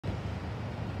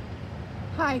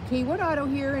Hi, Kia Auto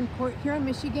here in Port Huron,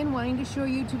 Michigan, wanting to show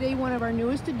you today one of our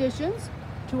newest additions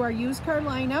to our used car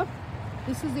lineup.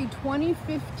 This is a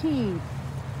 2015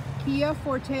 Kia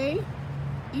Forte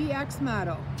EX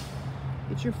model.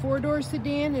 It's your four-door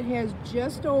sedan. It has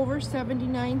just over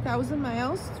 79,000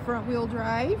 miles. It's front-wheel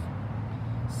drive,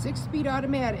 6-speed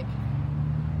automatic.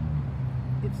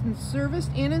 It's serviced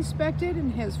and inspected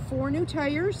and has 4 new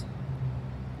tires.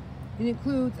 It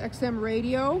includes XM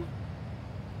radio,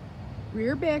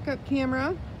 rear backup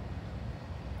camera,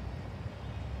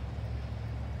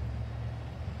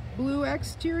 blue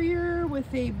exterior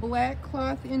with a black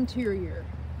cloth interior,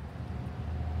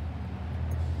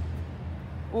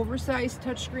 oversized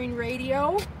touchscreen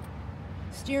radio,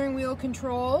 steering wheel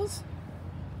controls,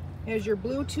 has your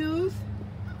Bluetooth,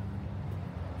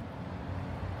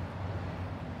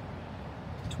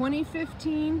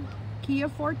 2015 Kia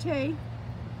Forte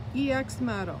EX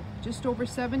model, just over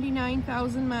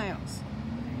 79,000 miles.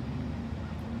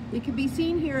 It can be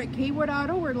seen here at Kia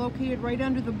Auto. We're located right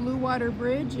under the Blue Water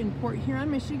Bridge in Port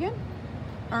Huron, Michigan.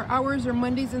 Our hours are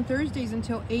Mondays and Thursdays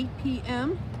until 8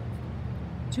 p.m.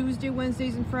 Tuesday,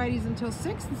 Wednesdays, and Fridays until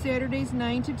 6, and Saturdays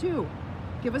 9 to 2.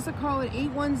 Give us a call at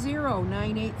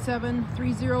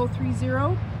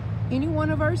 810-987-3030. Any one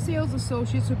of our sales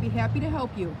associates would be happy to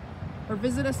help you. Or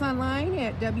visit us online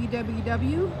at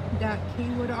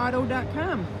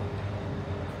www.kiaauto.com.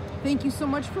 Thank you so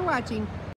much for watching.